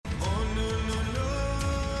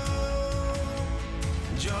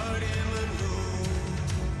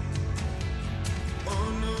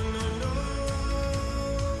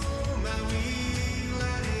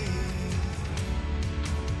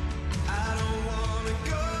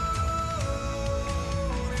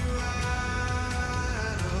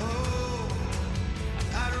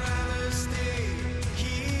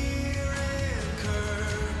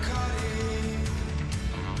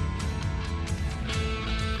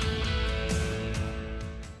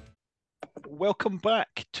welcome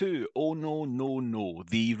back to Oh No No No,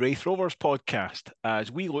 the Wraith Rovers podcast,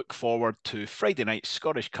 as we look forward to Friday night's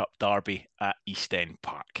Scottish Cup derby at East End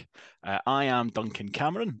Park. I am Duncan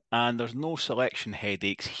Cameron, and there's no selection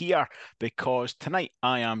headaches here because tonight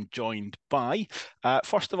I am joined by,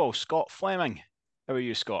 first of all, Scott Fleming. How are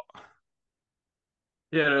you, Scott?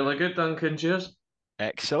 Yeah, really good, Duncan. Cheers.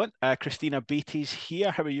 Excellent. Christina Beatty's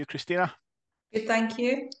here. How are you, Christina? Good, thank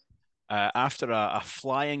you. After a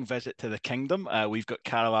flying visit to the kingdom, we've got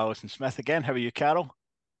Carol Allison Smith again. How are you, Carol?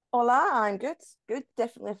 Hola, I'm good. Good,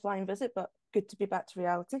 definitely a flying visit, but good to be back to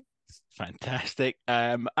reality. Fantastic.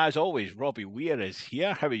 As always, Robbie Weir is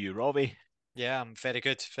here. How are you, Robbie? Yeah, I'm very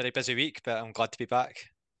good. Very busy week, but I'm glad to be back.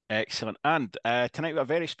 Excellent. And tonight we've got a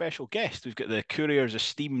very special guest. We've got the Courier's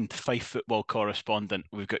esteemed Fife football correspondent.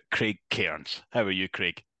 We've got Craig Cairns. How are you,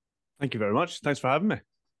 Craig? Thank you very much. Thanks for having me.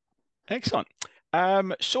 Excellent.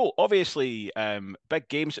 So obviously, big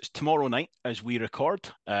games. It's tomorrow night as we record.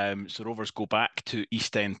 So Rovers go back to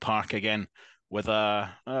East End Park again with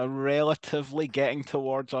a relatively getting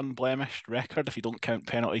towards unblemished record, if you don't count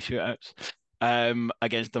penalty shootouts,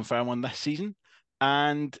 against Dunfermline this season.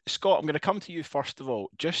 And Scott, I'm going to come to you first of all,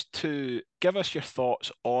 just to give us your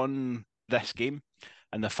thoughts on this game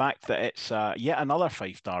and the fact that it's yet another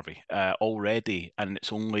Fife derby already, and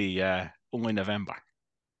it's only November.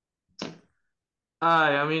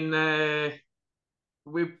 Aye, I mean, I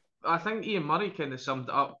think Ian Murray kind of summed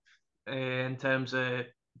it up in terms of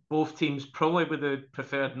both teams probably would have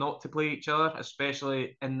preferred not to play each other,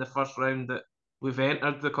 especially in the first round that we've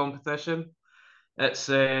entered the competition. It's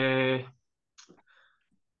a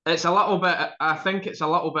little bit, I think it's a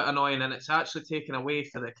little bit annoying, and it's actually taken away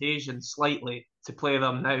for the occasion slightly to play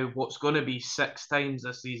them now. What's going to be 6 times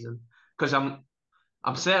this season? Because I'm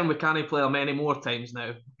certain we can't play them any more times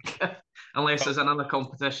now, unless there's another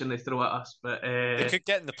competition they throw at us. But They could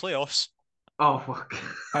get in the playoffs. oh fuck!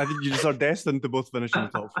 I think you just are destined to both finish in the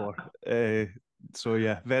top 4. So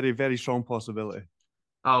yeah, very, very strong possibility.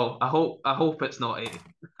 Oh, I hope it's not 8.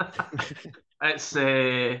 It's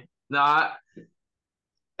nah.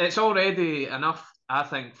 It's already enough, I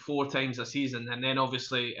think, 4 times a season, and then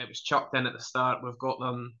obviously it was chucked in at the start. We've got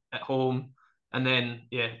them at home, and then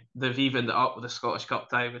yeah, they've evened it up with the Scottish Cup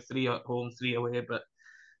tie with 3 at home, 3 away. But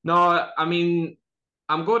no, I mean,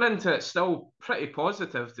 I'm going into it still pretty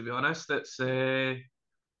positive, to be honest. It's I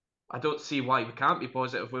don't see why we can't be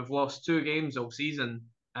positive. We've lost 2 games all season,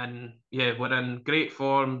 and yeah, we're in great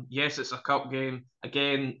form. Yes, it's a cup game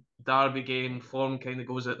again, derby game. Form kind of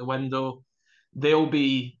goes out the window. They'll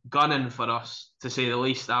be gunning for us, to say the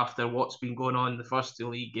least, after what's been going on in the first 2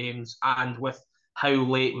 league games, and with how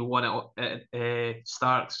late we won it at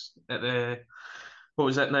Starks at the, what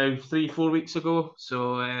was it now, 3-4 weeks ago.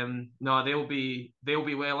 So no, they'll be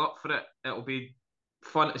well up for it. It'll be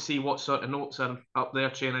fun to see what sort of notes are up their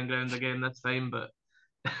training ground again this time. But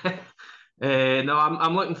no,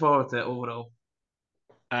 I'm looking forward to it overall.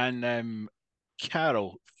 And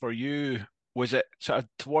Carol, for you, was it sort of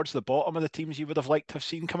towards the bottom of the teams you would have liked to have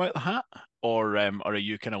seen come out the hat, or are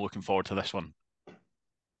you kind of looking forward to this one?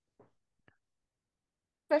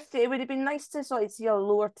 50, it would have been nice to sort of see a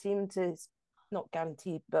lower team to, not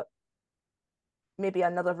guaranteed, but maybe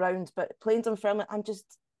another round. But playing Dunfermline, I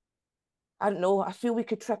don't know, I feel we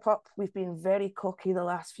could trip up. We've been very cocky the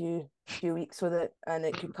last few weeks with it, and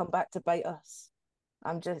it could come back to bite us.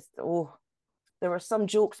 There were some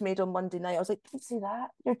jokes made on Monday night. I was like, don't say that.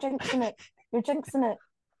 You're jinxing it. You're jinxing it.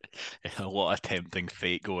 A lot of tempting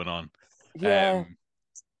fate going on. Yeah.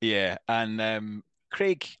 Yeah. And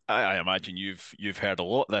Craig, I imagine you've heard a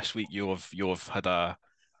lot this week. You've had a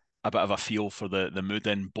bit of a feel for the mood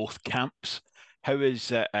in both camps. How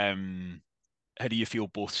is it? How do you feel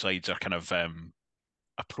both sides are kind of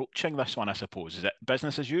approaching this one, I suppose? Is it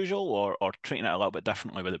business as usual, or treating it a little bit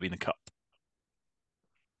differently with it being the cup?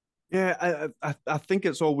 Yeah, I think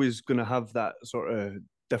it's always going to have that sort of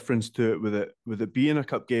difference to it with it being a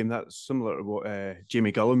cup game. That's similar to what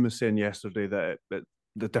Jamie Gullen was saying yesterday, that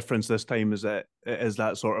the difference this time is that it is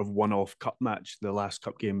that sort of one-off cup match. The last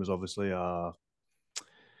cup game was obviously a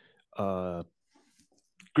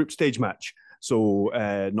group stage match, so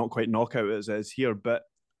not quite knockout as it is here. But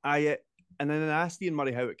and then I asked Ian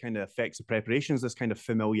Murray how it kind of affects the preparations, this kind of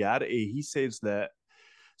familiarity. He says that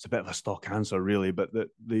it's a bit of a stock answer, really, but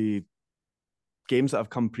the games that have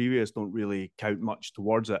come previous don't really count much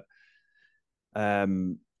towards it.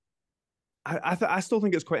 I still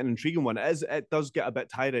think it's quite an intriguing one. It does get a bit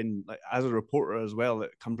tiring, like, as a reporter as well. It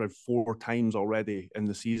comes around 4 times already in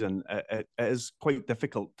the season. It is quite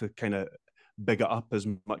difficult to kind of big it up as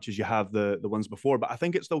much as you have the ones before, but I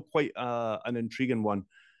think it's still quite an intriguing one.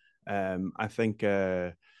 I think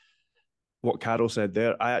what Carol said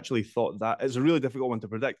there, I actually thought that it's a really difficult one to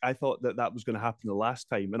predict. I thought that was going to happen the last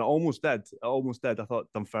time, and it almost did. It almost did. I thought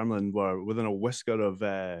Dunfermline were within a whisker of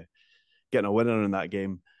getting a winner in that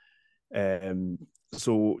game.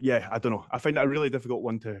 So yeah, I don't know. I find it a really difficult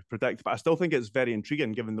one to predict, but I still think it's very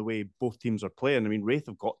intriguing given the way both teams are playing. I mean, Wraith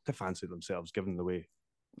have got to fancy themselves given the way,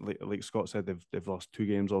 like Scott said, they've lost 2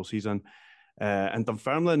 games all season, and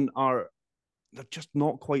Dunfermline they're just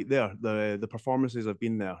not quite there. The performances have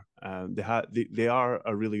been there. They are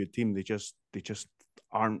a really good team. They just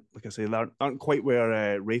aren't, like I say, they aren't quite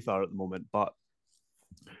where Wraith are at the moment. But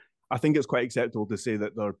I think it's quite acceptable to say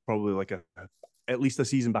that they're probably like at least a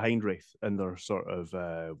season behind Wraith, and they're sort of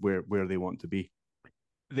where they want to be.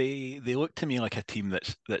 They look to me like a team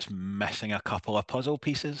that's missing a couple of puzzle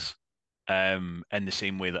pieces, in the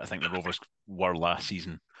same way that I think the Rovers were last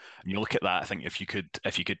season. And you look at that, I think if you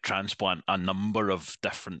could transplant a number of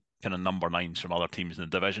different kind of number 9s from other teams in the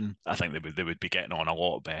division, I think they would be getting on a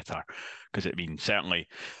lot better. Because it means certainly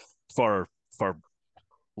for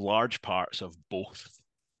large parts of both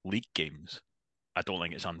league games, I don't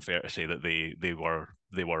think it's unfair to say that they were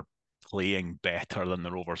playing better than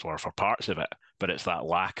the Rovers were for parts of it, but it's that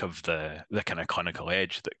lack of the kind of clinical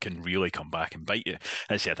edge that can really come back and bite you.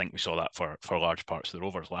 I think we saw that for large parts of the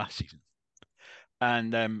Rovers last season.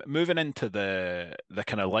 And moving into the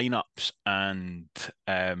kind of lineups and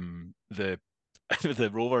the the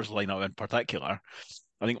Rovers lineup in particular,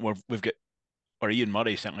 I think we've got, or Ian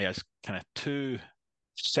Murray certainly has kind of 2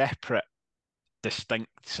 separate,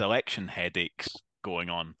 distinct selection headaches going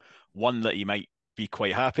on. One that he might be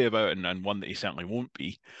quite happy about, and one that he certainly won't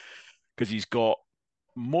be, because he's got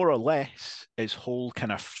more or less his whole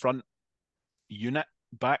kind of front unit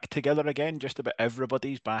back together again. Just about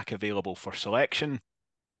everybody's back available for selection,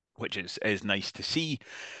 which is nice to see.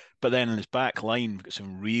 But then in his back line, we've got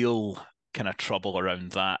some real kind of trouble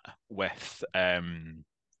around that with Ewan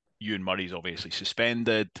Murray's obviously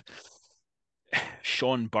suspended.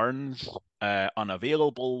 Sean Burns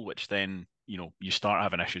unavailable, which then you start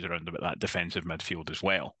having issues around about that defensive midfield as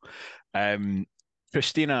well.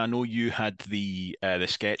 Christina, I know you had the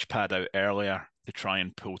sketch pad out earlier to try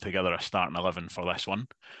and pull together a starting 11 for this one.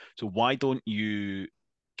 So why don't you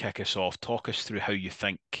kick us off? Talk us through how you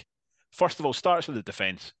think. First of all, starts with the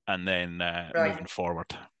defence and then moving forward.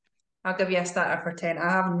 I'll give you a starter for 10. I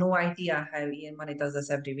have no idea how Ian Murray does this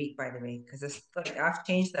every week, by the way, because I've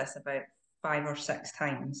changed this about 5 or 6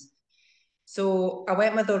 times. So I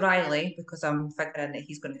went with O'Reilly because I'm figuring that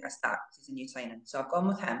he's going to get a start because he's a new signing. So I've gone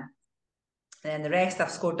with him. And then the rest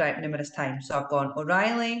I've scored out numerous times. So I've gone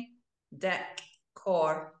O'Reilly, Dick,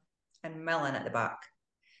 Core, and Millen at the back.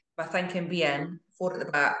 By thinking being 4 at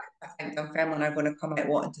the back, I think Dunfermline are going to come out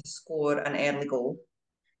wanting to score an early goal.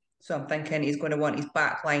 So I'm thinking he's going to want his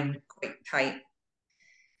back line quite tight.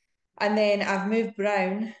 And then I've moved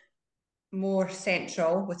Brown more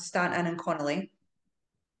central with Stanton and Connolly.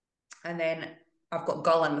 And then I've got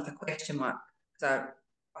Gullen with a question mark. So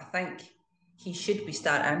I think he should be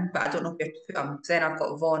starting, but I don't know where to put him. Because then I've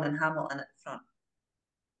got Vaughan and Hamilton at the front.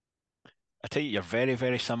 I tell you, you're very,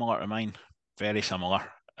 very similar to mine. Very similar.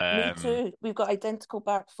 Me too. We've got identical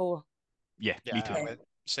back 4. Yeah, me too.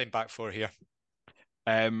 Same back 4 here.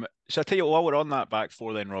 So I tell you, while we're on that back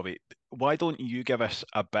 4 then, Robbie, why don't you give us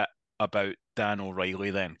a bit about Dan O'Reilly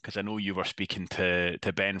then? Because I know you were speaking to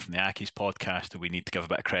Ben from the Ackies podcast, who we need to give a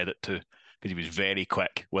bit of credit to, because he was very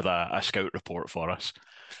quick with a scout report for us.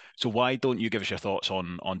 So why don't you give us your thoughts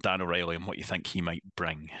on Dan O'Reilly and what you think he might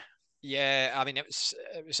bring? Yeah, I mean, it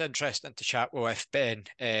was interesting to chat with Ben.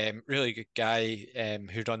 Really good guy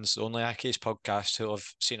who runs the Only Ackies podcast, who have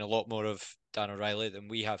seen a lot more of Dan O'Reilly than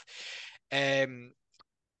we have.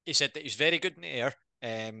 He said that he's very good in the air.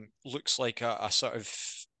 Looks like a sort of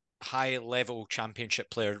high-level championship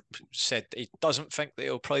player. Said that he doesn't think that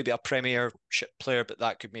he'll probably be a premiership player, but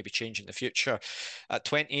that could maybe change in the future. At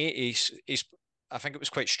 28, he's. I think it was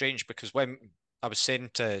quite strange because when I was saying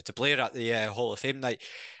to Blair at the Hall of Fame night,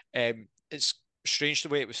 it's strange the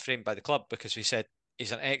way it was framed by the club, because we said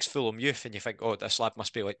he's an ex-Fulham youth and you think, oh, this lad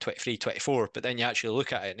must be like 23, 24, but then you actually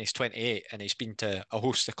look at it and he's 28 and he's been to a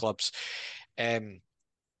host of clubs.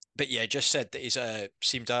 But yeah, just said that he's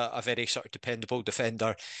seemed a very sort of dependable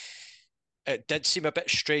defender. It did seem a bit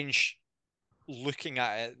strange looking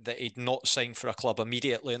at it that he'd not signed for a club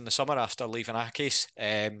immediately in the summer after leaving Ackies.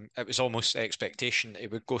 It was almost the expectation that he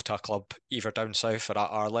would go to a club either down south or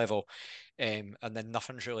at our level, and then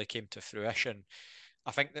nothing's really came to fruition.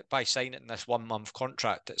 I think that by signing this 1-month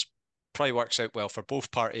contract, it's probably works out well for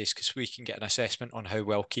both parties, because we can get an assessment on how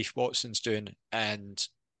well Keith Watson's doing, and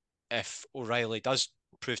if O'Reilly does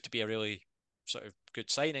prove to be a really sort of good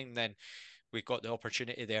signing, then we've got the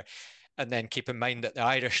opportunity there. And then keep in mind that the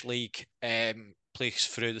Irish League plays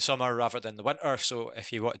through the summer rather than the winter. So if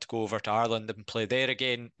he wanted to go over to Ireland and play there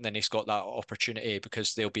again, then he's got that opportunity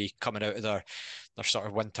because they'll be coming out of their sort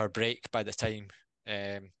of winter break by the time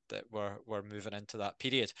that we're moving into that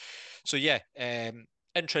period. So yeah,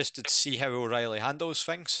 interested to see how O'Reilly handles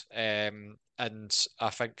things. And I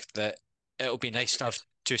think that it'll be nice to have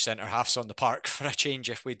two centre halves on the park for a change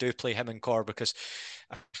if we do play him and Corr, because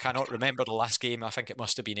I cannot remember the last game. I think it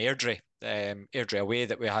must have been Airdrie away,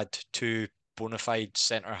 that we had two bona fide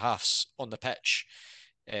centre halves on the pitch,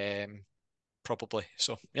 probably.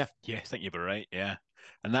 So yeah, I think you were right. Yeah,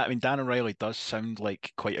 and that, I mean, Dan O'Reilly does sound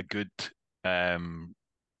like quite a good,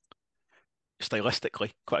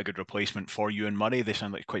 stylistically, quite a good replacement for Ewan Murray. They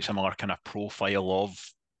sound like quite similar kind of profile of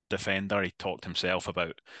defender. He talked himself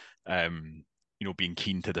about, being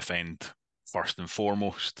keen to defend first and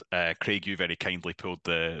foremost. Craig, you very kindly pulled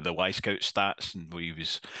the Y-Scout stats, and he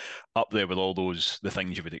was up there with all the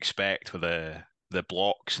things you would expect with the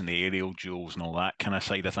blocks and the aerial duels and all that kind of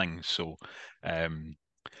side of things. So, and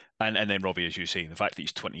then Robbie, as you say, the fact that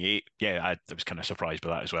he's 28, I was kind of surprised by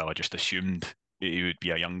that as well. I just assumed he would be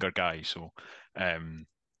a younger guy. So,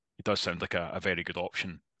 it does sound like a very good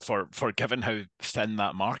option for given how thin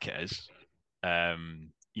that market is.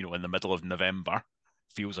 In the middle of November,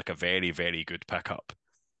 feels like a very, very good pickup.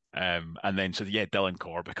 And then, Dylan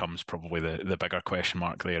Corr becomes probably the bigger question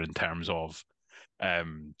mark there in terms of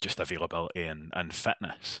just availability and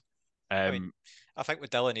fitness. I think with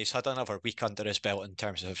Dylan, he's had another week under his belt in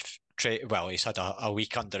terms of he's had a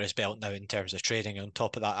week under his belt now in terms of training on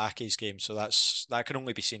top of that Accies game, so that can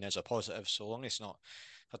only be seen as a positive. So long as he's not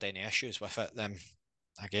had any issues with it, then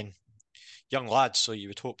again, young lad, so you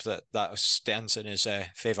would hope that stands in his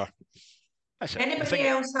favour. Did anybody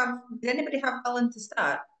have Dylan to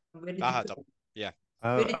start? Where did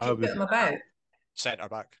you put him about? Centre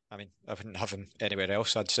back. I mean, I wouldn't have him anywhere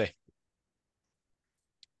else, I'd say.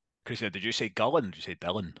 Christina, did you say Gullen? Did you say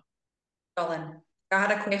Dylan? Gullen. I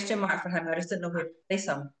had a question mark for him. I just didn't know where to place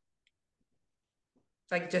him.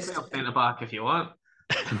 Centre back if you want.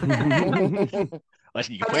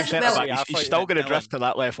 Listen, you can play centre back. He's still going to drift to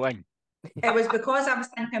that left wing. It was because I was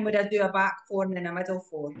thinking, would I do a back four and then a middle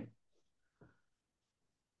four?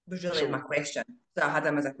 Was really my question. So I had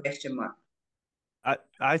him as a question mark.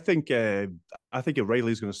 I think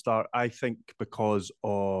O'Reilly's going to start. I think because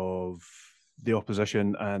of the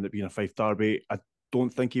opposition and it being a Fife derby, I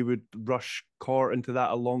don't think he would rush Corr into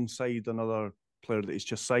that alongside another player that he's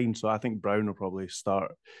just signed. So I think Brown will probably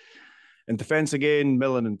start in defence again,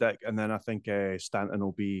 Millen and Dick, and then I think Stanton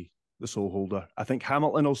will be the sole holder. I think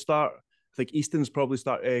Hamilton will start. I think Easton's probably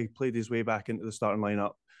played his way back into the starting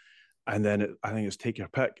lineup. And then I think it's take your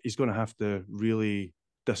pick. He's going to have to really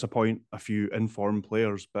disappoint a few informed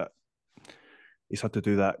players, but he's had to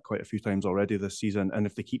do that quite a few times already this season. And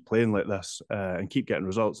if they keep playing like this and keep getting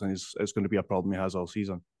results, then it's going to be a problem he has all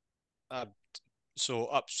season. So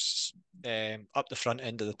up the front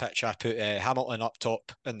end of the pitch, I put Hamilton up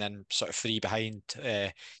top and then sort of three behind,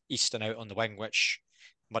 Easton out on the wing, which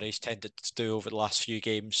Murray's tended to do over the last few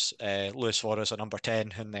games. Lewis Forrest a number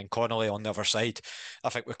 10, and then Connolly on the other side. I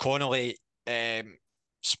think with Connolly,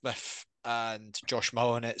 Smith and Josh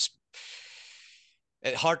Mullen, it's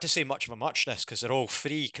hard to say much of a muchness because they're all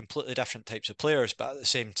three completely different types of players. But at the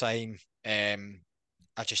same time,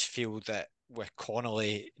 I just feel that with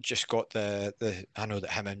Connolly, just got the I know that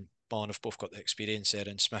him and Mullen have both got the experience there,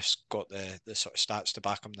 and Smith's got the sort of stats to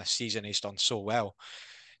back him this season. He's done so well.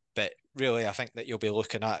 But really, I think that you'll be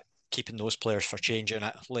looking at keeping those players for changing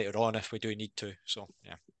it later on if we do need to. So,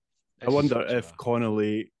 yeah. I wonder if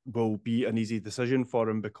Connolly will be an easy decision for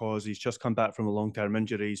him because he's just come back from a long-term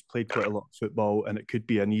injury. He's played quite a lot of football, and it could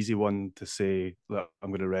be an easy one to say, look, I'm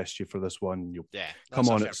going to rest you for this one. You'll come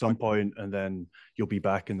on at some point, and then you'll be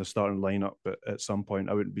back in the starting lineup. But at some point,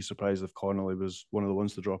 I wouldn't be surprised if Connolly was one of the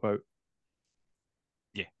ones to drop out.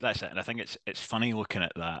 Yeah, that's it. And I think it's funny looking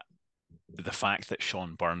at that. The fact that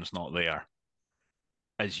Sean Byrne's not there,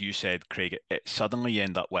 as you said, Craig, it suddenly you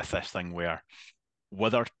end up with this thing where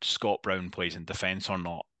whether Scott Brown plays in defence or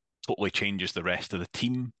not totally changes the rest of the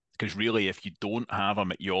team. Because really, if you don't have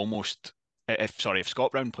him, you almost if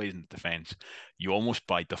Scott Brown plays in defence, you almost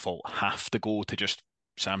by default have to go to just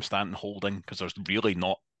Sam Stanton holding because there's really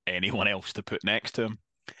not anyone else to put next to him.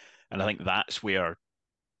 And I think that's where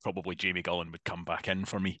probably Jamie Gullen would come back in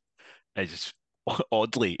for me. Is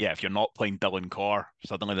oddly, if you're not playing Dylan Corr,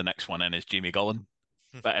 suddenly the next one in is Jamie Gullen,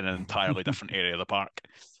 but in an entirely different area of the park.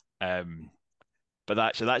 But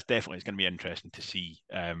that's definitely it's going to be interesting to see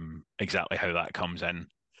exactly how that comes in.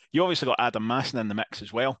 You obviously got Adam Masson in the mix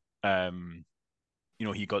as well.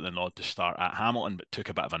 he got the nod to start at Hamilton, but took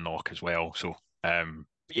a bit of a knock as well. So,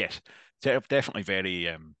 yes, definitely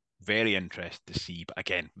very interested to see. But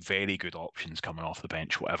again, very good options coming off the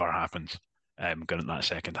bench, whatever happens, going into that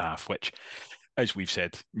second half, which, as we've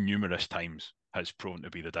said numerous times, has proven to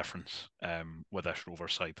be the difference with this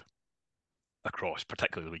Rovers side across,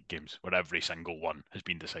 particularly league games, where every single one has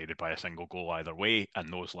been decided by a single goal either way, and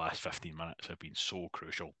those last 15 minutes have been so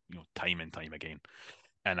crucial, time and time again.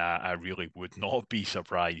 And I really would not be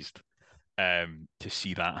surprised to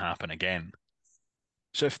see that happen again.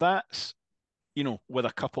 So if that's, with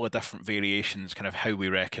a couple of different variations, kind of how we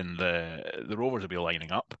reckon the Rovers will be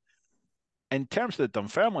lining up. In terms of the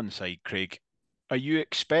Dunfermline side, Craig, are you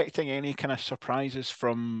expecting any kind of surprises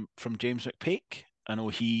from James McPake?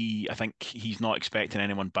 I think he's not expecting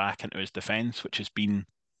anyone back into his defence, which has been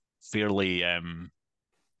fairly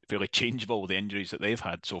changeable with the injuries that they've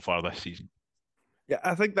had so far this season. Yeah,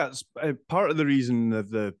 I think that's part of the reason of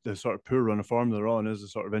the sort of poor run of form they're on is the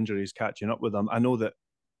sort of injuries catching up with them. I know that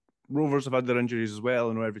Rovers have had their injuries as well.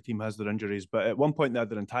 I know every team has their injuries, but at one point they had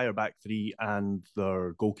their entire back three and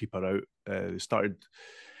their goalkeeper out. They started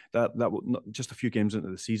that just a few games into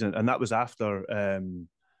the season, and that was after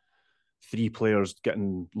three key players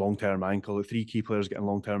getting long-term ankle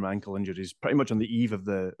injuries, pretty much on the eve of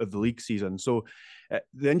the league season. So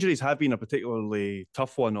the injuries have been a particularly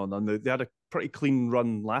tough one on them. They had a pretty clean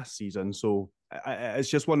run last season, so it's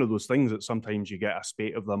just one of those things that sometimes you get a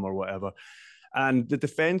spate of them or whatever. And the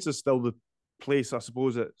defence is still the place, I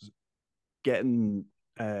suppose, it's getting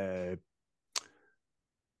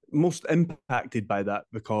most impacted by that,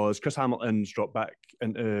 because Chris Hamilton's dropped back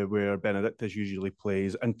into where Benedictus usually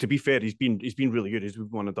plays. And to be fair, he's been really good. He's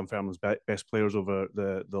one of Dunfermline's best players over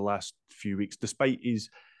the last few weeks. Despite his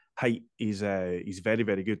height, he's very,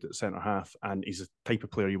 very good at centre half, and he's the type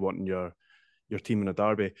of player you want in your team in a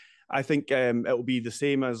derby. I think it'll be the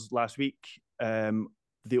same as last week.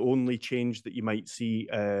 The only change that you might see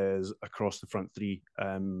is across the front three.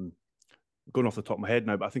 Going off the top of my head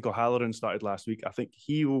now, but I think O'Halloran started last week. I think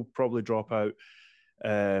he will probably drop out.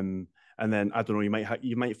 And then, I don't know,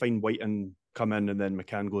 you might find Whiten come in and then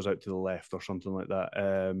McCann goes out to the left or something like that.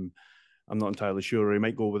 I'm not entirely sure. Or he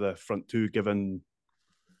might go with a front two, given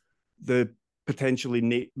the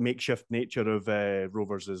potentially makeshift nature of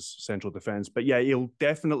Rovers' central defence. But yeah, he'll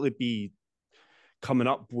definitely be coming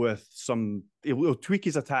up with he'll tweak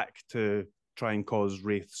his attack to try and cause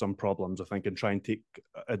Wraith some problems, I think, and try and take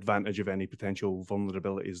advantage of any potential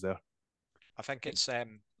vulnerabilities there. I think it's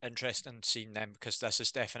interesting seeing them, because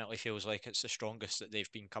this definitely feels like it's the strongest that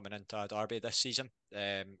they've been coming into a derby this season,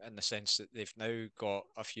 in the sense that they've now got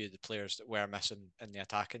a few of the players that were missing in the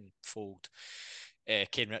attacking fold.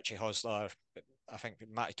 Kane Ritchie Hosler, I think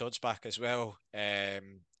Matty Todd's back as well,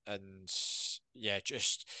 and yeah,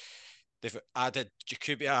 just they've added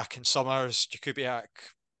Jakubiak and Summers. Jakubiak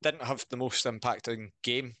didn't have the most impacting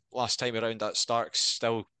game last time around at Starks.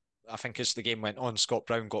 Still, I think as the game went on, Scott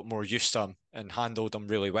Brown got more used to him and handled him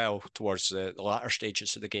really well towards the latter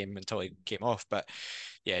stages of the game until he came off. But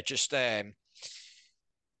yeah, just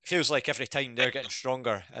feels like every time they're getting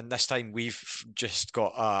stronger, and this time we've just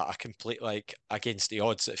got a complete against the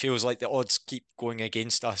odds. It feels like the odds keep going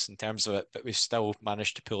against us in terms of it, but we've still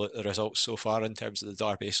managed to pull out the results so far in terms of the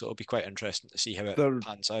derby. So it'll be quite interesting to see how it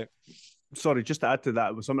pans out. Sorry, just to add to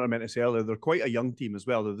that, was something I meant to say earlier. They're quite a young team as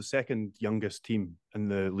well. They're the second youngest team in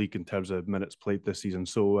the league in terms of minutes played this season.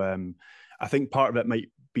 So I think part of it might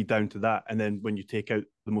be down to that. And then when you take out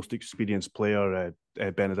the most experienced player,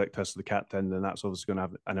 Benedictus, the captain, then that's obviously going to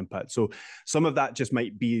have an impact. So some of that just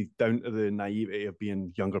might be down to the naivety of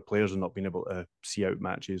being younger players and not being able to see out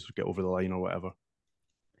matches or get over the line or whatever.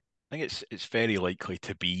 I think it's very likely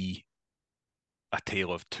to be a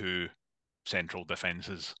tale of two central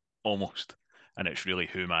defences almost, and it's really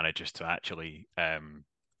who manages to actually kind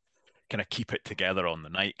of keep it together on the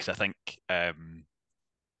night. Because I think,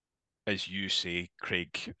 as you say,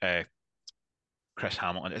 Craig, Chris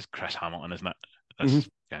Hamilton is Chris Hamilton, isn't it? That's,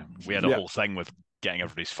 yeah, we had a whole thing with getting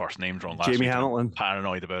everybody's first names wrong last Jamie week. Hamilton. I'm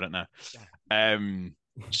paranoid about it now.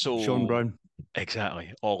 So Sean Brown.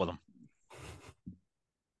 Exactly, all of them.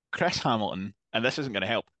 Chris Hamilton, and this isn't going to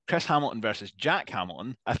help. Chris Hamilton versus Jack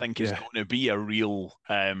Hamilton, I think, is going to be a real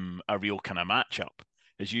kind of matchup.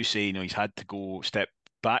 As you say, he's had to go step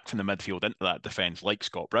back from the midfield into that defence, like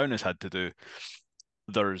Scott Brown has had to do.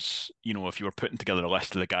 There's, if you were putting together a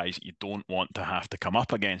list of the guys that you don't want to have to come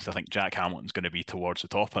up against, I think Jack Hamilton's going to be towards the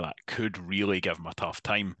top of that. Could really give him a tough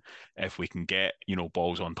time if we can get,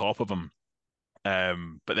 balls on top of him.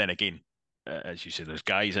 But then again, as you say, there's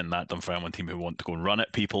guys in that Dunfermline team who want to go and run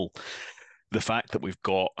at people. The fact that we've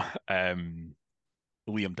got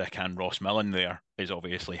Liam Dick and Ross Millen there is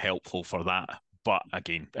obviously helpful for that. But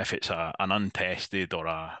again, if it's an untested or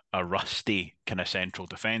a rusty kind of central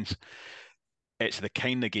defence, it's the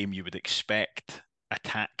kind of game you would expect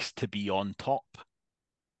attacks to be on top,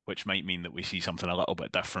 which might mean that we see something a little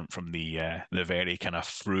bit different from the very kind of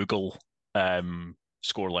frugal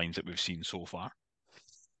score lines that we've seen so far.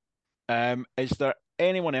 Is there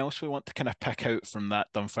anyone else we want to kind of pick out from that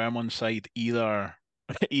Dunfermline side, either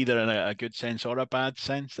in a good sense or a bad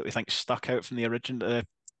sense, that we think stuck out from the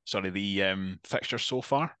fixture so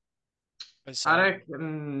far? I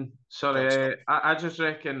reckon. Sorry, I just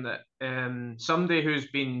reckon that somebody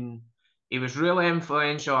he was really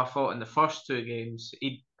influential. I thought in the first two games,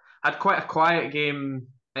 he had quite a quiet game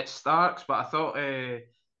at Starks, but I thought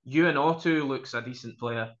Ewan Otto looks a decent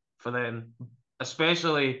player for them.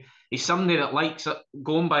 Especially, he's somebody that likes it.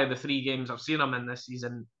 Going by the 3 games I've seen him in this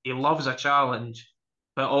season, he loves a challenge,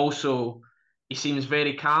 but also he seems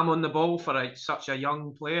very calm on the ball for such a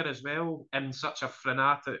young player as well, in such a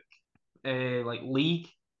frenetic league.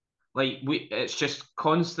 It's just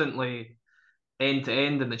constantly end to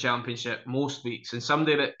end in the championship most weeks, and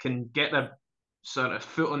somebody that can get their sort of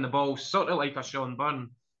foot on the ball, sort of like a Sean Byrne,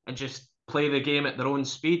 and just play the game at their own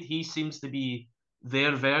speed. He seems to be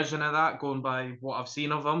their version of that, going by what I've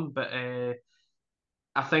seen of him. But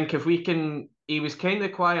I think if we can, he was kind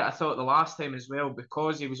of quiet. I thought the last time as well,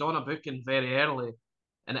 because he was on a booking very early,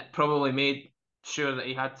 and it probably made sure that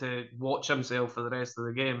he had to watch himself for the rest of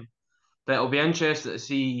the game. But it'll be interesting to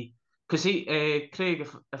see, because Craig,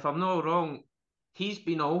 if I'm not wrong, he's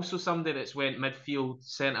been also somebody that's went midfield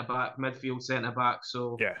centre back.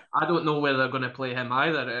 So Yeah. I don't know whether they're going to play him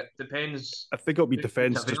either. It depends. I think it'll be who's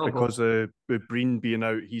defence just available. because with Breen being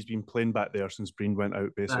out, he's been playing back there since Breen went out,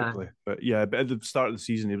 basically. But at the start of the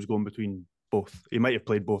season, he was going between both. He might have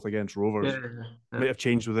played both against Rovers. Might have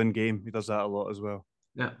changed within game. He does that a lot as well.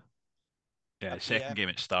 Yeah. Yeah, the second game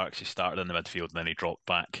at Starks, he started in the midfield and then he dropped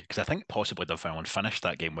back. Because I think possibly Dunfermline finished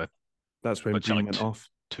that game with That's when Breen went off.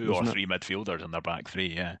 2 or 3 midfielders in their back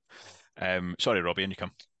 3, yeah. Sorry, Robbie, and you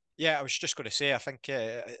come. Yeah, I was just going to say, I think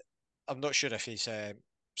I'm not sure if he's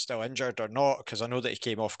still injured or not, because I know that he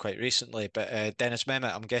came off quite recently, but Dennis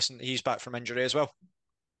Mehmet, I'm guessing he's back from injury as well.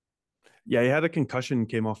 Yeah, he had a concussion,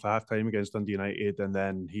 came off half time against Dundee United, and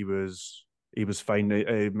then he was fine.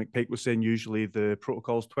 McPake was saying usually the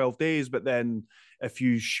protocol's 12 days, but then if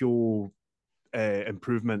you show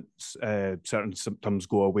improvements, certain symptoms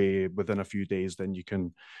go away within a few days, then you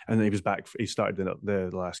can. And then he was back. He started the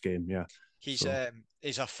last game. Yeah, he's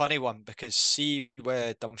a funny one, because see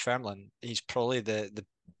with Dunfermline, he's probably the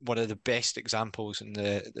one of the best examples in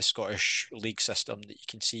the Scottish league system that you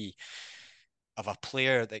can see of a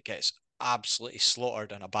player that gets absolutely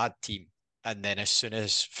slaughtered in a bad team, and then as soon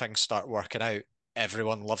as things start working out,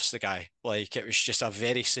 everyone loves the guy. Like, it was just a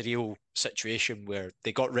very surreal situation where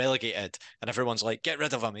they got relegated and everyone's like, get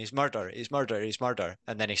rid of him, he's murder,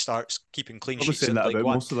 and then he starts keeping clean I was sheets saying that about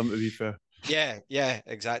one. most of them, to be fair. Yeah,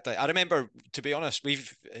 exactly. I remember, to be honest,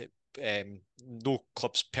 we've no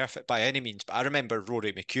club's perfect by any means, but I remember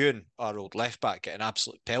Rory McEwen, our old left back, getting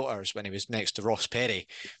absolute pelters when he was next to Ross Perry,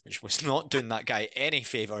 which was not doing that guy any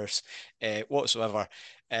favours whatsoever.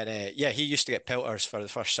 And he used to get pelters for the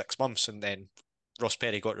first 6 months, and then Ross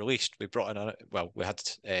Perry got released. We brought in we had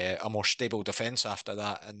a more stable defence after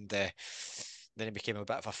that, and then he became a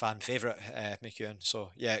bit of a fan favourite, McEwen.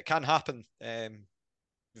 So yeah, it can happen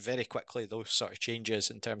very quickly, those sort of changes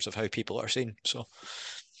in terms of how people are seen. So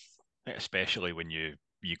especially when you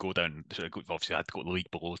go down, so obviously I had to go to the league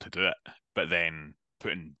below to do it, but then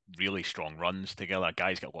putting really strong runs together,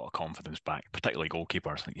 guys get a lot of confidence back, particularly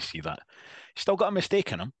goalkeepers. I think you see that. Still got a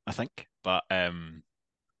mistake in him, I think, but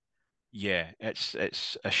yeah,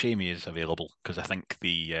 it's a shame he is available, because I think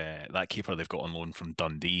that keeper they've got on loan from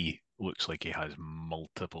Dundee looks like he has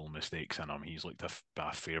multiple mistakes in him. He's looked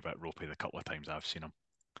a fair bit ropey the couple of times I've seen him.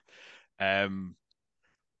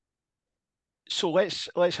 So let's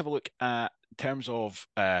have a look at in terms of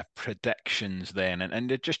predictions then,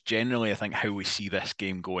 and just generally, I think how we see this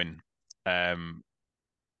game going. The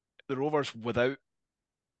Rovers without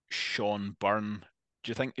Sean Byrne, do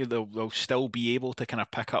you think they'll still be able to kind of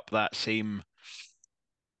pick up that same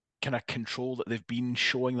kind of control that they've been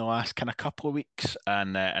showing the last kind of couple of weeks?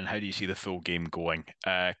 And how do you see the full game going?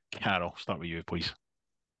 Carol, start with you, please.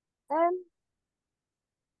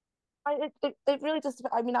 It really just.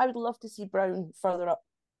 I mean, I would love to see Brown further up,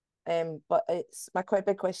 but it's my quite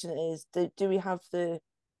big question is do we have the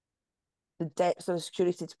depth or the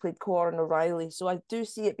security to play Core and O'Reilly? So I do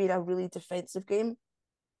see it being a really defensive game.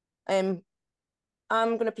 I'm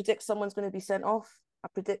going to predict someone's going to be sent off. I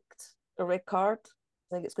predict a red card.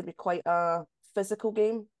 I think it's going to be quite a physical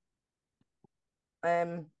game. Who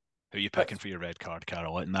are you picking for your red card,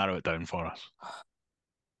 Carol? Narrow it down for us.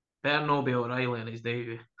 Better not be O'Reilly on his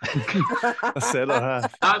debut. A centre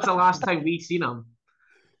half. That's the last time we seen him.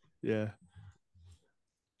 Yeah.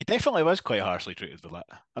 He definitely was quite harshly treated with that.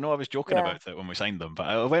 I know I was joking about it when we signed him, but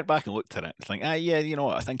I went back and looked at it and think, yeah, you know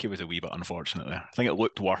what? I think he was a wee bit unfortunate there. I think it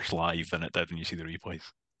looked worse live than it did when you see the replays.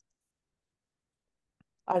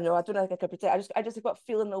 I don't know. I don't think I could predict. I just got a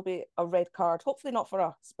feeling there'll be a red card. Hopefully not for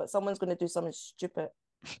us, but someone's going to do something stupid.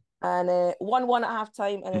 And 1-1 at half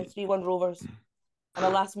time, and then 3-1 Rovers, and a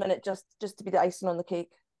last minute just to be the icing on the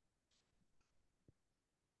cake.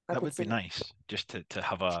 That would be nice, just to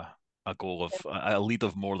have a goal of a lead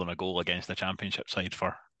of more than a goal against the championship side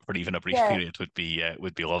for even a brief period would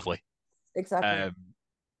be lovely. Exactly.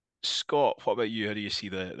 Scott, what about you? How do you see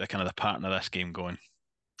the kind of the pattern of this game going?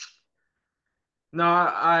 No,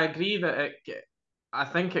 I agree that I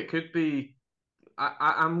think it could be.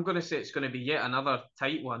 I'm going to say it's going to be yet another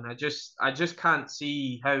tight one. I just can't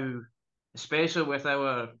see how, especially with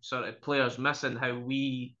our sort of players missing, how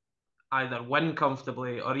we either win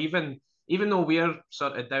comfortably or even though we're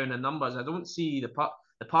sort of down in numbers, I don't see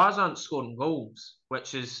the Pars aren't scoring goals,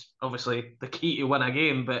 which is obviously the key to win a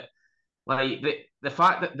game. But like the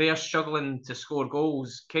fact that they're struggling to score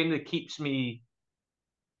goals kind of keeps me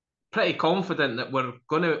pretty confident that we're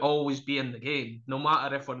going to always be in the game, no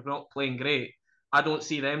matter if we're not playing great. I don't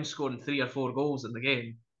see them scoring 3 or 4 goals in the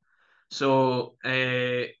game. So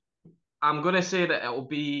I'm going to say that it'll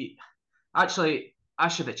be. Actually, I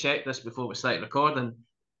should have checked this before we started recording.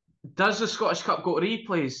 Does the Scottish Cup go to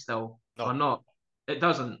replays still or not? It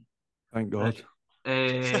doesn't. Thank God.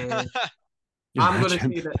 I'm going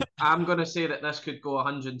to say that this could go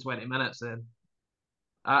 120 minutes. Then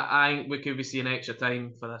I think we could be seeing extra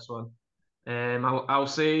time for this one. I'll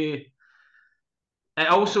say. It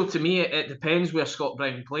also, to me, it depends where Scott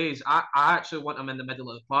Brown plays. I actually want him in the middle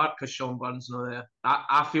of the park because Sean Burns not there.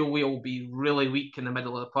 I feel we'll be really weak in the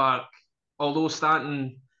middle of the park. Although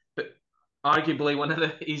Stanton, but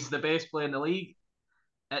arguably he's the best player in the league,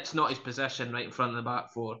 it's not his position right in front of the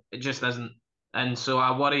back four. It just isn't. And so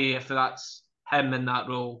I worry if that's him in that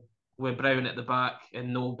role with Brown at the back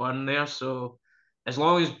and no Burn there. So as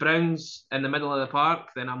long as Brown's in the middle of the park,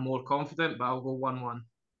 then I'm more confident, but I'll go 1-1.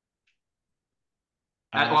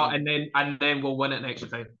 And then we'll win it in extra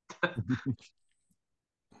time.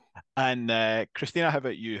 And Christina, how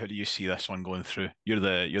about you? How do you see this one going through? You're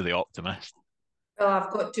the optimist. Well,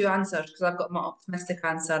 I've got two answers because I've got my optimistic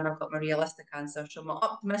answer and I've got my realistic answer. So my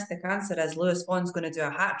optimistic answer is Lewis Vaughan's going to do a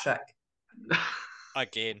hat trick.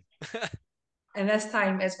 Again. And this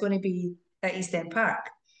time it's going to be at East End Park.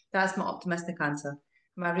 That's my optimistic answer.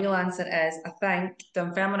 My real answer is I think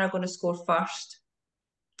Dunfermline are going to score first.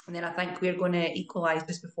 And then I think we're going to equalise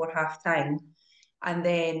just before half time. And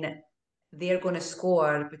then they're going to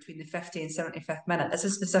score between the 50 and 75th minute. This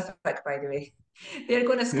is specific, by the way. They're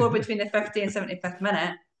going to score between the 50 and 75th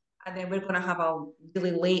minute. And then we're going to have a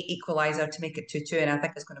really late equaliser to make it 2-2. And I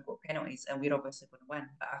think it's going to go penalties. And we're obviously going to win.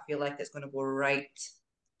 But I feel like it's going to go right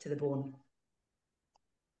to the bone.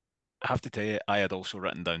 I have to tell you, I had also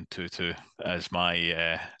written down 2-2 as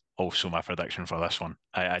my also my prediction for this one.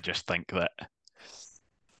 I just think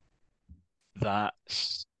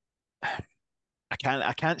that's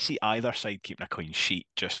I can't see either side keeping a clean sheet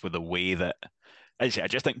just with the way that I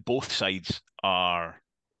just think both sides are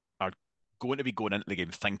going to be going into the game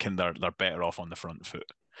thinking they're better off on the front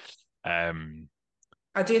foot.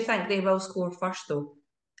 I do think they will score first though,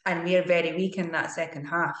 and we're very weak in that second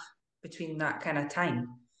half between that kind of time.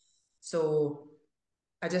 So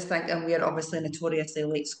I just think, and we're obviously notoriously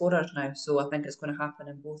late scorers now, so I think it's going to happen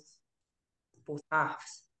in both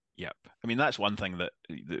halves. Yep. I mean, that's one thing that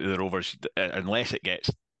the Rovers, unless it gets,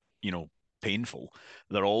 painful,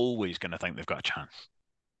 they're always going to think they've got a chance.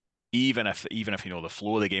 Even if the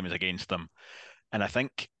flow of the game is against them. And I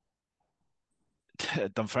think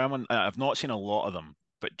Dunfermline, I've not seen a lot of them,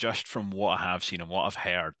 but just from what I have seen and what I've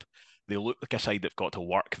heard, they look like a side that've got to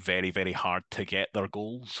work very, very hard to get their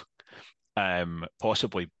goals.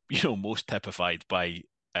 Possibly, most typified by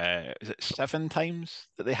is it 7 times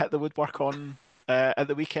that they hit the woodwork on at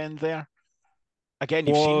the weekend there? Again,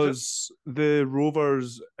 the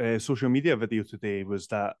Rovers social media video today, was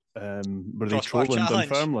that were they trolling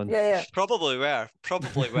Dunfermline? Yeah. Probably were.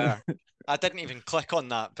 I didn't even click on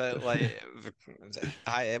that, but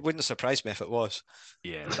it wouldn't surprise me if it was.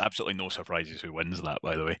 Yeah, there's absolutely no surprises who wins that,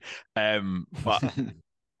 by the way. But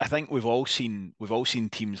I think we've all seen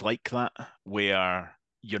teams like that where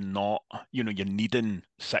you're not, you're needing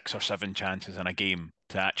 6 or 7 chances in a game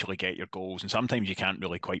to actually get your goals, and sometimes you can't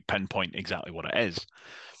really quite pinpoint exactly what it is.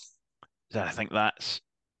 I think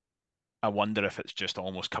I wonder if it's just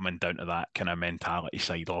almost coming down to that kind of mentality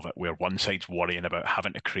side of it, where one side's worrying about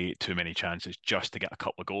having to create too many chances just to get a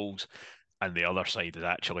couple of goals, and the other side is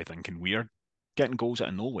actually thinking we're getting goals out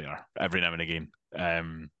of nowhere every now and again.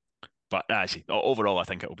 But actually, overall, I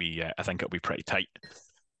think it'll be pretty tight.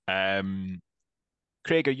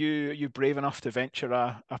 Craig, are you brave enough to venture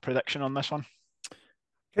a prediction on this one?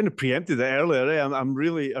 Kind of preempted it earlier. I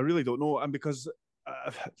really don't know, and because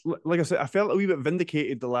like I said, I felt a wee bit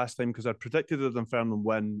vindicated the last time because I predicted a Dunfermline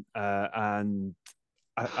win, and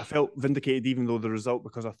I felt vindicated even though the result,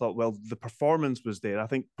 because I thought, well, the performance was there. I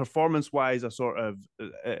think performance-wise, I sort of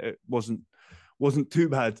it wasn't too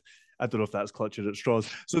bad. I don't know if that's clutching at straws.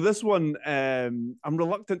 So this one, I'm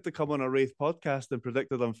reluctant to come on a Wraith podcast and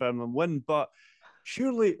predict a Dunfermline win, but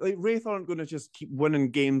surely, like, Wraith aren't going to just keep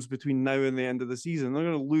winning games between now and the end of the season. They're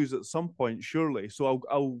going to lose at some point, surely. So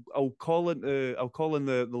I'll call in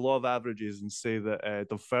the law of averages and say that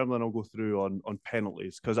Dunfermline will go through on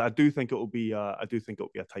penalties, because I do think it'll be a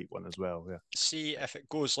tight one as well. Yeah. See if it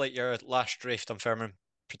goes like your last Wraith Dunfermline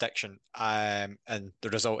prediction, and the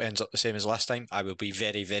result ends up the same as last time, I will be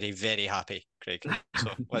very, very, very happy, Craig.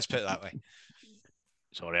 So let's put it that way.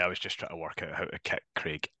 Sorry, I was just trying to work out how to kick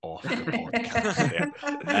Craig off the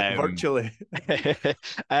podcast. Virtually.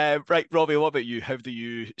 Right, Robbie, what about you? How do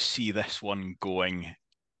you see this one going?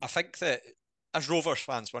 I think that as Rovers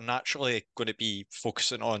fans, we're naturally going to be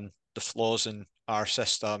focusing on the flaws in our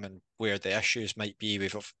system and where the issues might be.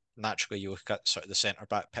 Naturally, you look at sort of the centre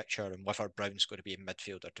back picture and whether Brown's going to be in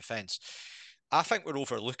midfield or defence. I think we're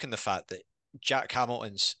overlooking the fact that Jack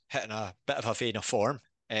Hamilton's hitting a bit of a vein of form,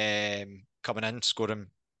 coming in, scoring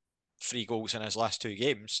 3 goals in his last 2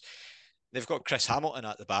 games. They've got Chris Hamilton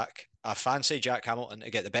at the back. I fancy Jack Hamilton to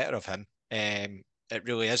get the better of him. It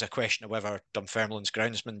really is a question of whether Dunfermline's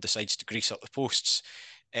groundsman decides to grease up the posts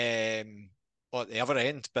at the other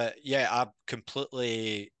end. But yeah, I'm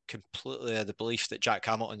completely of the belief that Jack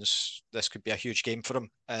this could be a huge game for him.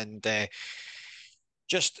 And it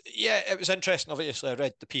was interesting. Obviously, I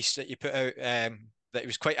read the piece that you put out, that he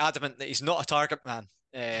was quite adamant that he's not a target man,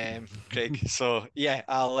 Craig. So yeah,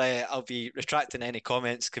 I'll be retracting any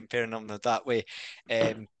comments comparing him that way.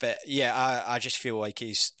 But yeah, I just feel like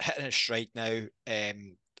he's hitting his stride now.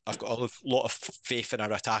 I've got a lot of faith in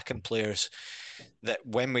our attacking players that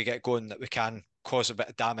when we get going, that we can cause a bit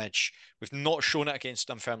of damage. We've not shown it against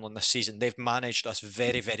Dunfermline this season. They've managed us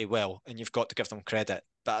very, very well, and you've got to give them credit.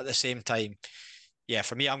 But at the same time, yeah,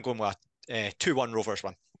 for me, I'm going with a 2-1 Rovers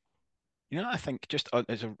win. You know, I think just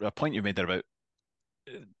as a point you made there about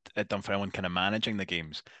Dunfermline kind of managing the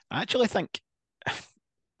games, I actually think,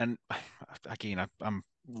 and again, I'm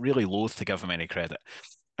really loath to give him any credit.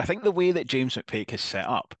 I think the way that James McPake has set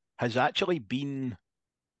up has actually been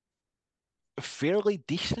fairly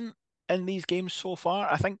decent in these games so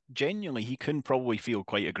far. I think genuinely he can probably feel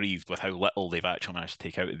quite aggrieved with how little they've actually managed to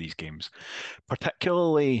take out of these games,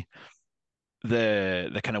 particularly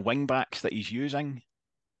the kind of wing backs that he's using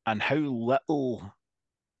and how little,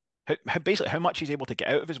 basically how much he's able to get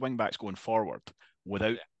out of his wing backs going forward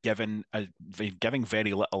without giving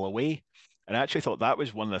very little away. And I actually thought that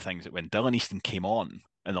was one of the things that when Dylan Easton came on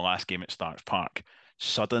in the last game at Starks Park,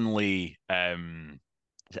 suddenly Aaron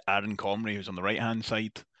Comrie, who's on the right-hand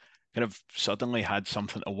side, kind of suddenly had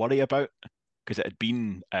something to worry about, because it had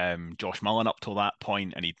been Josh Mullen up till that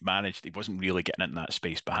point, and he wasn't really getting into that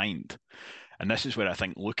space behind. And this is where I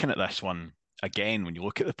think, looking at this one, again, when you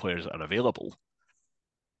look at the players that are available,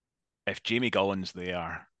 if Jamie Gullen's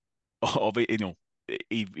there, you know,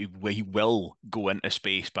 he will go into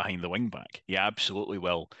space behind the wing back. He absolutely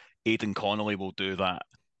will. Aidan Connolly will do that.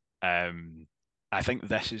 I think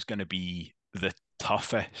this is going to be the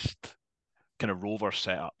toughest kind of Rover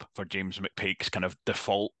setup for James McPake's kind of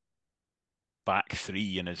default back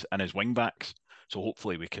 3 and his wing backs. So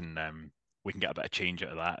hopefully we can get a bit of change out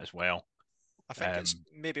of that as well. I think it's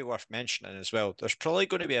maybe worth mentioning as well, there's probably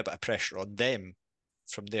going to be a bit of pressure on them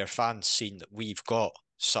from their fans seeing that we've got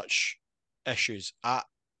such issues at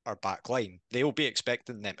our back line. They'll be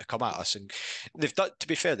expecting them to come at us, and to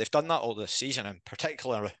be fair, they've done that all this season, and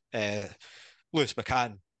particularly Lewis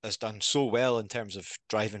McCann has done so well in terms of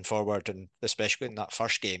driving forward, and especially in that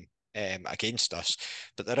first game against us.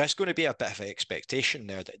 But there is going to be a bit of an expectation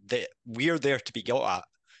there that we're there to be got at.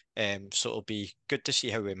 So it'll be good to see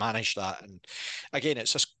how we manage that. And again,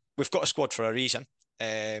 we've got a squad for a reason.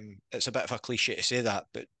 It's a bit of a cliche to say that,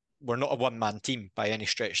 but we're not a one-man team by any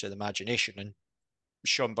stretch of the imagination. And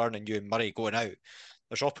Sean Byrne and Ewan Murray going out,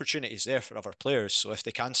 there's opportunities there for other players. So if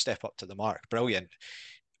they can step up to the mark, brilliant.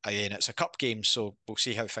 Again, it's a cup game, so we'll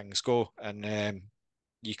see how things go. And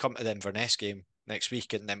you come to the Inverness game, next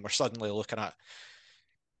week, and then we're suddenly looking at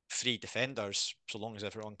 3 defenders, so long as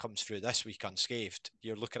everyone comes through this week unscathed,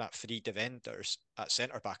 you're looking at 3 defenders at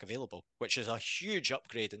centre-back available, which is a huge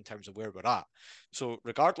upgrade in terms of where we're at. So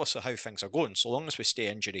regardless of how things are going, so long as we stay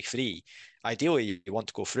injury-free, ideally you want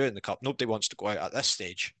to go through in the Cup. Nobody wants to go out at this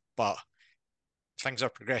stage, but things are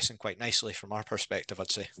progressing quite nicely from our perspective,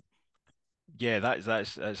 I'd say. Yeah,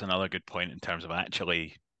 that's another good point in terms of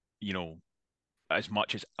actually, you know, as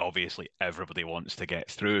much as obviously everybody wants to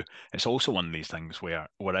get through, it's also one of these things where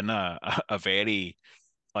we're in a very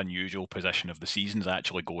unusual position of the season's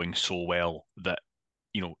actually going so well that,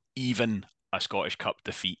 you know, even a Scottish Cup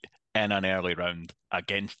defeat in an early round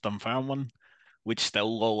against Dunfermline would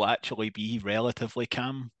still all actually be relatively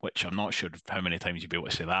calm, which I'm not sure how many times you'd be able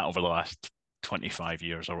to say that over the last 25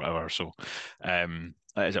 years or whatever. So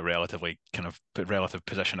that is a relatively kind of relative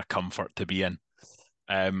position of comfort to be in.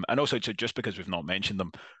 And also, just because we've not mentioned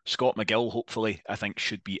them, Scott McGill, hopefully, I think,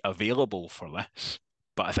 should be available for this.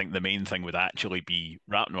 But I think the main thing would actually be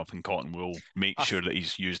wrapping him up in cotton wool, make sure that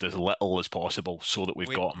he's used as little as possible so that we've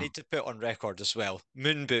got him. We need to put on record as well,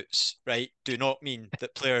 moon boots, right, do not mean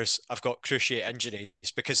that players have got cruciate injuries,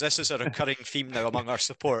 because this is a recurring theme now among our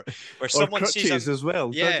support, where someone crutches sees as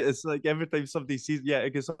well. Yeah. It's like every time somebody sees,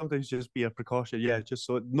 it can sometimes just be a precaution. Yeah, just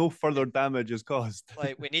so no further damage is caused.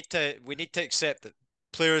 Like we need to accept that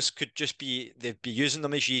players could just they'd be using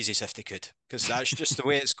them as Yeezys if they could, because that's just the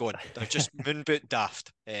way it's going. They're just moon boot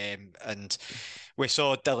daft. And we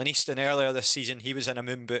saw Dylan Easton earlier this season. He was in a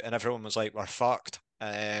moon boot and everyone was like, we're fucked.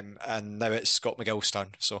 And now it's Scott McGill's turn.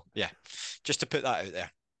 So yeah, just to put that out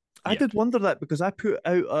there. I did wonder that, because I put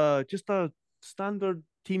out just a standard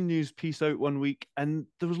team news piece out one week, and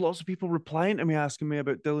there was lots of people replying to me asking me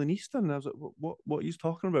about Dylan Easton. I was like, what are you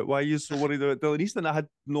talking about? Why are you so worried about Dylan Easton? I had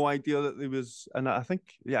no idea that he was, and I think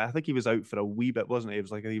he was out for a wee bit, wasn't he? It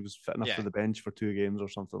was like he was fit enough for the bench for 2 games or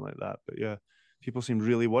something like that. But yeah, people seemed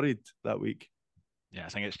really worried that week. Yeah, I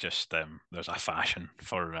think it's just there's a fashion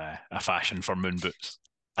for moon boots.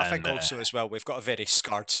 I think also as well, we've got a very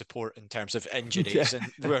scarred support in terms of injuries, and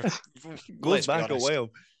we're goes back a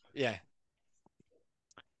while. Yeah.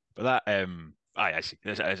 But that I see.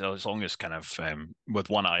 As long as kind of with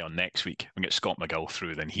one eye on next week, we get Scott McGill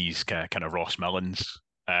through, then he's kind of Ross Millen's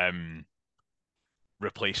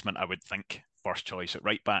replacement, I would think, first choice at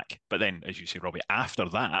right back. But then, as you say, Robbie, after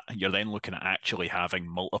that, you're then looking at actually having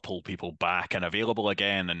multiple people back and available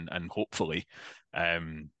again, and hopefully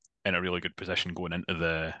in a really good position going into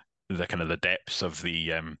the kind of the depths of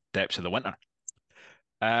the winter.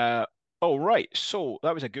 All right, so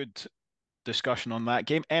that was a good discussion on that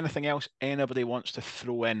game. Anything else anybody wants to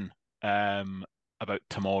throw in about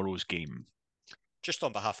tomorrow's game? Just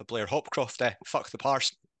on behalf of Blair Hopcroft, fuck the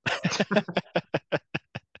Parson.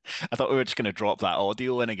 I thought we were just going to drop that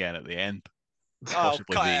audio in again at the end. I'll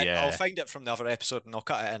find it from the other episode and I'll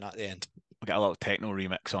cut it in at the end. We'll get a little techno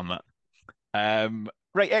remix on that.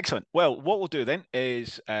 Right, excellent. Well, what we'll do then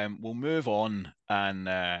is we'll move on, and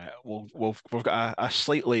we've got a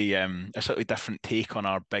slightly different take on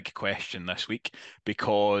our big question this week,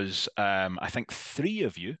 because I think 3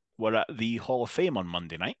 of you were at the Hall of Fame on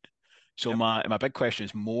Monday night. So my big question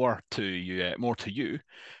is more to you.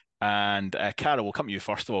 And Cara, we'll come to you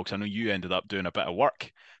first of all, because I know you ended up doing a bit of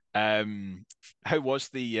work. How was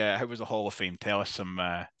the Hall of Fame? Tell us some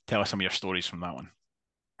of your stories from that one.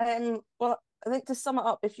 Well, I think to sum it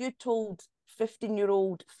up, if you told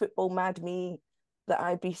 15-year-old football mad me that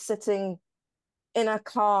I'd be sitting in a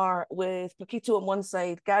car with Paquito on one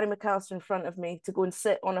side, Gary McAllister in front of me, to go and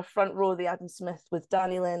sit on a front row of the Adam Smith with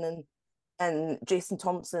Danny Lennon and Jason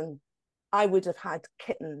Thompson, I would have had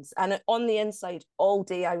kittens. And on the inside, all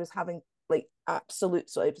day, I was having like absolute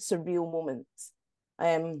sort of surreal moments.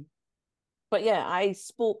 But yeah, I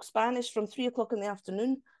spoke Spanish from 3:00 in the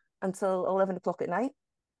afternoon until 11 o'clock at night,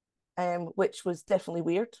 which was definitely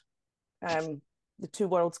weird. The two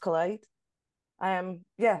worlds collide.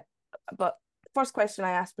 Yeah, but first question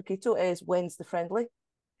I asked Paquito is, when's the friendly?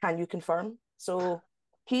 Can you confirm? So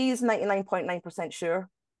he's 99.9% sure.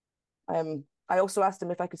 I also asked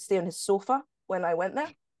him if I could stay on his sofa when I went there.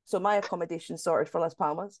 So my accommodation sorted for Las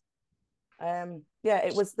Palmas. Yeah,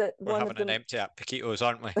 it was the We're one having an empty at Paquitos,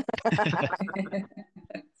 aren't we?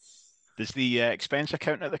 Does the expense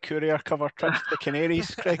account at the Courier cover trips to the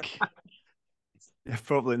Canaries, Craig? Yeah,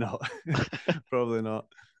 probably not. Probably not.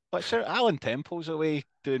 But sure, Alan Temple's away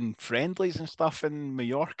doing friendlies and stuff in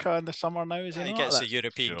Mallorca in the summer now, is he not? He gets the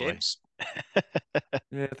European Games.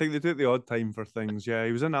 Yeah, I think they do it the odd time for things. Yeah,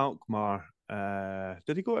 he was in Alkmaar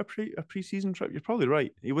Did he go a pre-season trip? You're probably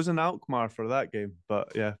right. He was in Alkmaar for that game,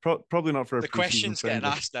 but yeah, probably not for a The pre-season question's getting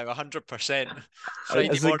friendly. asked now, 100%. Friday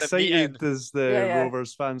As morning meeting. excited as the Yeah, yeah.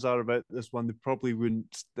 Rovers fans are about this one, they probably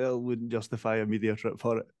wouldn't justify a media trip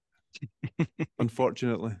for it.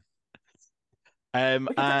 Unfortunately. We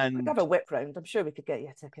could And have a whip round. I'm sure we could get you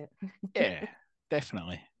a ticket. yeah,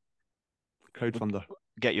 definitely Crowdfunder.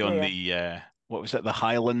 get you on Yeah. the what was it? The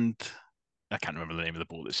Highland. I can't remember the name of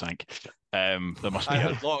the boat that sank. There must be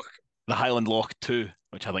Highland Loch. the Highland Loch 2,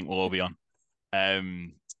 which I think we'll all be on.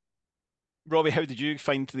 Robbie, how did you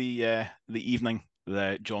find the evening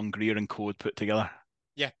that John Greer and co had put together?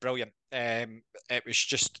 Yeah, brilliant. It was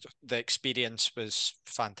just, the experience was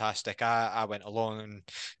fantastic. I went along, and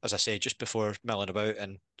as I say, just before milling about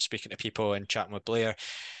and speaking to people and chatting with Blair.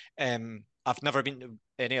 I've never been to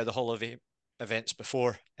any of the Hall of events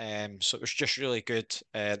before, so it was just really good.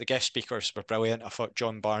 The guest speakers were brilliant. I thought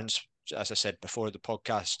John Barnes, as I said before the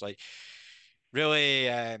podcast, like really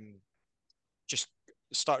just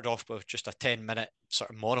started off with just a 10-minute sort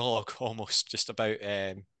of monologue almost just about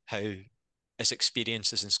how his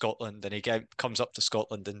experiences in Scotland, and he comes up to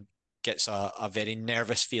Scotland and gets a very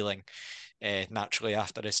nervous feeling naturally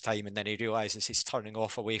after his time, and then he realizes he's turning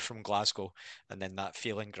off away from Glasgow, and then that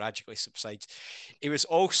feeling gradually subsides. He was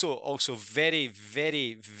also very,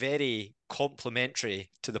 very, very complimentary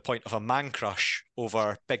to the point of a man crush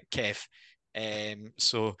over Big Kev.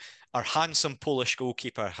 So our handsome Polish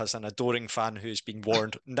goalkeeper has an adoring fan who's been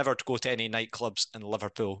warned never to go to any nightclubs in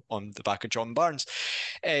Liverpool on the back of John Barnes.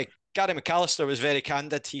 Gary McAllister was very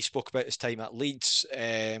candid. He spoke about his time at Leeds,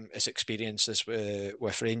 his experiences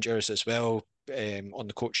with Rangers as well, on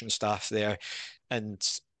the coaching staff there, and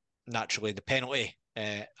naturally the penalty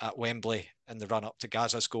at Wembley and the run up to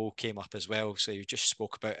Gaza's goal came up as well. So he just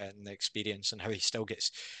spoke about it and the experience and how he still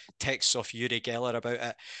gets texts off Yuri Geller about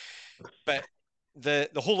it. But the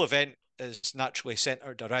whole event is naturally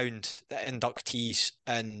centered around the inductees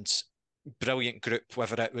and brilliant group,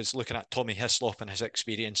 whether it was looking at Tommy Hislop and his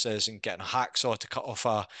experiences and getting a hacksaw to cut off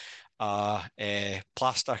a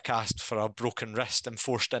plaster cast for a broken wrist and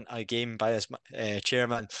forced into a game by his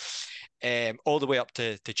chairman, all the way up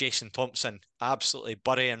to Jason Thompson, absolutely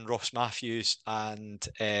burying Ross Matthews and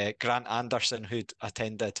Grant Anderson, who'd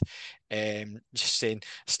attended, just saying,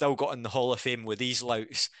 still got in the Hall of Fame with these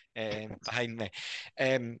louts behind me.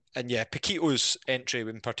 And yeah, Paquito's entry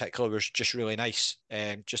in particular was just really nice.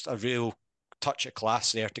 Just a real touch of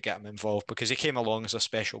class there to get him involved, because he came along as a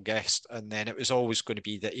special guest, and then it was always going to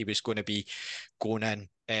be that he was going to be going in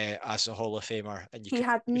as a Hall of Famer. And he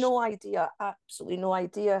had no idea, absolutely no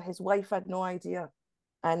idea. His wife had no idea.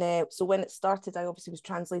 And so when it started, I obviously was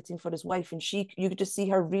translating for his wife, and you could just see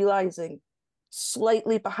her realizing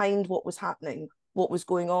slightly behind what was happening, what was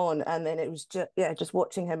going on. And then it was just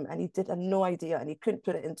watching him, and he had no idea, and he couldn't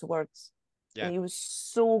put it into words. Yeah. And he was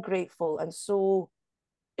so grateful and so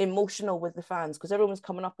emotional with the fans, because everyone was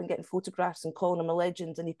coming up and getting photographs and calling him a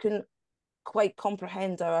legend, and he couldn't quite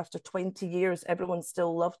comprehend how after 20 years everyone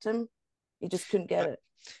still loved him. He just couldn't get it.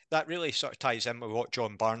 That really sort of ties in with what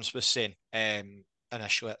John Barnes was saying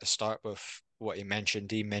initially at the start with what he mentioned.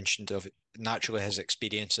 He mentioned of naturally his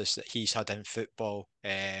experiences that he's had in football,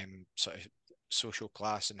 sort of social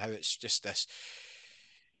class, and how it's just this,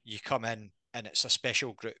 you come in and it's a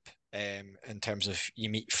special group in terms of you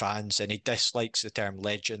meet fans, and he dislikes the term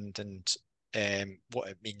legend and what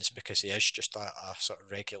it means, because he is just a sort of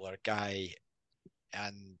regular guy,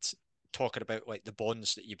 and talking about like the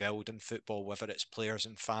bonds that you build in football, whether it's players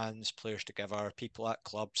and fans, players together, people at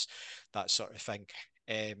clubs, that sort of thing.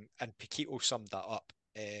 And Paquito summed that up.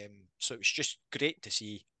 So it was just great to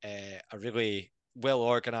see a really well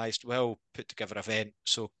organised, well put together event.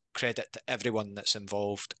 So credit to everyone that's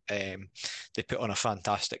involved. They put on a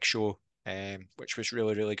fantastic show, which was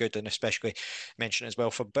really, really good, and especially mention as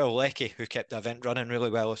well for Bill Leckie, who kept the event running really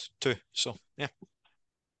well too. So yeah.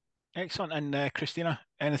 Excellent. And Christina,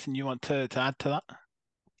 anything you want to add to that?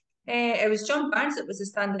 It was John Barnes that was the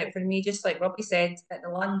standout for me. Just like Robbie said at the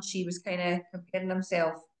lunch, he was kind of comparing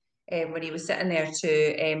himself when he was sitting there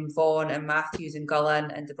to Vaughan and Matthews and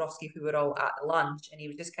Gullen and Dabrowski, who were all at the lunch, and he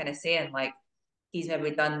was just kind of saying like he's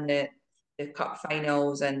maybe done the cup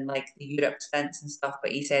finals and like the Europe stints and stuff,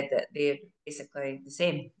 but he said that they're basically the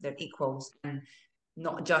same, they're equals, and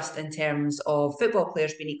not just in terms of football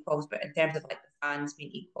players being equals, but in terms of like the fans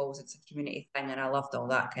being equals. It's a community thing, and I loved all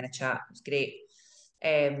that kind of chat. It was great.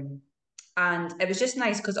 And it was just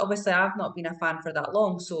nice because obviously I've not been a fan for that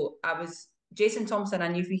long, so Jason Thompson, I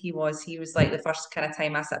knew who he was. He was like the first kind of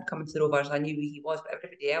time I started coming to the Rovers, I knew who he was, but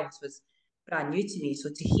everybody else was brand new to me. So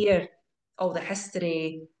to hear all the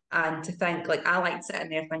history And to think, like, I like sitting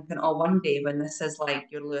there thinking, oh, one day when this is like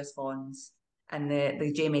your Lewis Vaughns and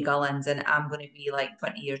the Jamie Gullens, and I'm going to be like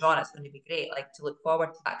 20 years on, it's going to be great. Like, to look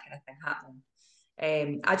forward to that kind of thing happening.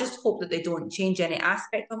 I just hope that they don't change any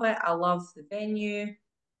aspect of it. I love the venue.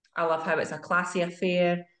 I love how it's a classy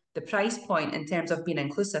affair. The price point in terms of being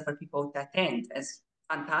inclusive for people to attend is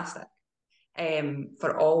fantastic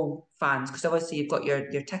for all fans, because obviously you've got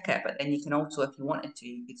your ticket, but then you can also, if you wanted to,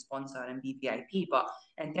 you could sponsor and be VIP. But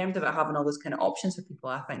in terms of it having all those kind of options for people,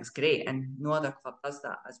 I think it's great, and no other club does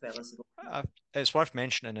that as well as the It's worth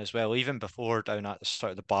mentioning as well, even before down at the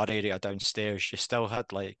sort of the bar area downstairs, you still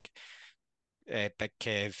had like Big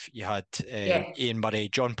Kev, you had yeah, Ian Murray,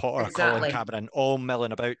 John Potter, Colin exactly, Cameron, all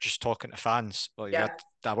milling about just talking to fans. Well, you yeah, had,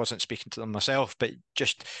 I wasn't speaking to them myself, but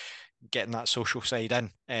just getting that social side in,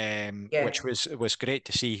 yeah. which was great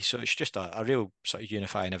to see. So it's just a real sort of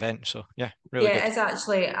unifying event. So yeah, really Yeah, good. it's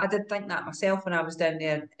actually, I did think that myself when I was down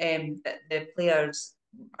there. That the players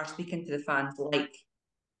are speaking to the fans like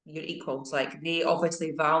your equals. Like, they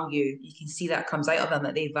obviously value, you can see that comes out of them,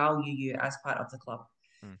 that they value you as part of the club.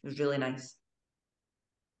 It was really nice.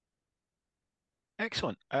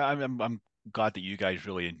 Excellent. I'm glad that you guys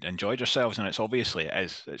really enjoyed yourselves, and it's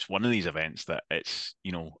one of these events that it's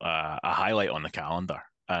a highlight on the calendar,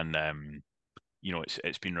 and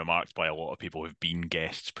it's been remarked by a lot of people who've been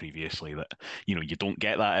guests previously that you don't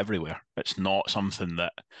get that everywhere. It's not something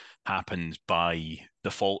that happens by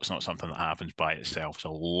default. It's not something that happens by itself.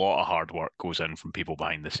 So a lot of hard work goes in from people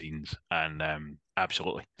behind the scenes, and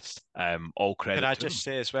absolutely, all Can credit I to them. just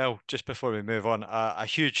say as well, just before we move on, a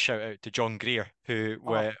huge shout out to John Greer, who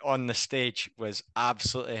were on the stage was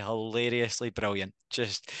absolutely hilariously brilliant.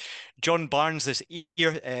 Just John Barnes'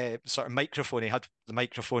 ear sort of microphone, he had the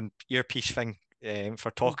microphone earpiece thing for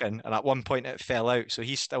talking, and at one point it fell out, so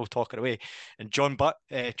he's still talking away. And John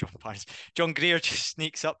Greer just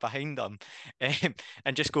sneaks up behind him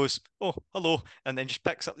and just goes, "Oh, hello," and then just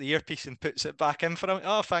picks up the earpiece and puts it back in for him.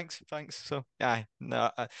 Oh, thanks. So yeah, no,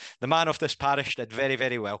 the man of this parish did very,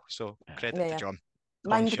 very well. So credit to John.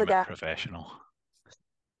 Mind the Consummate gap. professional.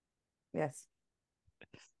 Yes.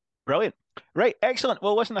 Brilliant. Right, excellent.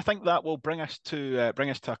 Well, listen, I think that will bring us to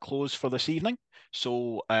a close for this evening.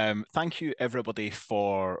 So, thank you everybody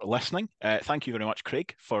for listening. Thank you very much,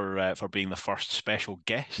 Craig, for being the first special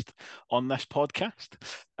guest on this podcast.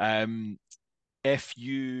 If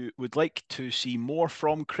you would like to see more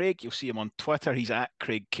from Craig, you'll see him on Twitter. He's at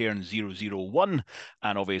CraigCairn001.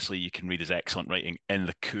 And obviously, you can read his excellent writing in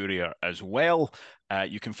the Courier as well.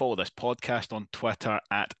 You can follow this podcast on Twitter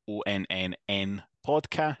at ONNN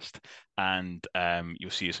Podcast. And you'll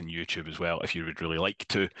see us on YouTube as well if you would really like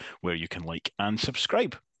to, where you can like and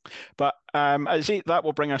subscribe. But as I say, that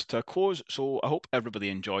will bring us to a close. So I hope everybody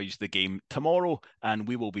enjoys the game tomorrow, and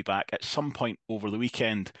we will be back at some point over the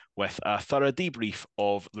weekend with a thorough debrief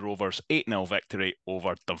of the Rovers' 8-0 victory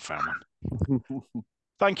over Dunfermline.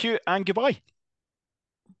 Thank you and goodbye.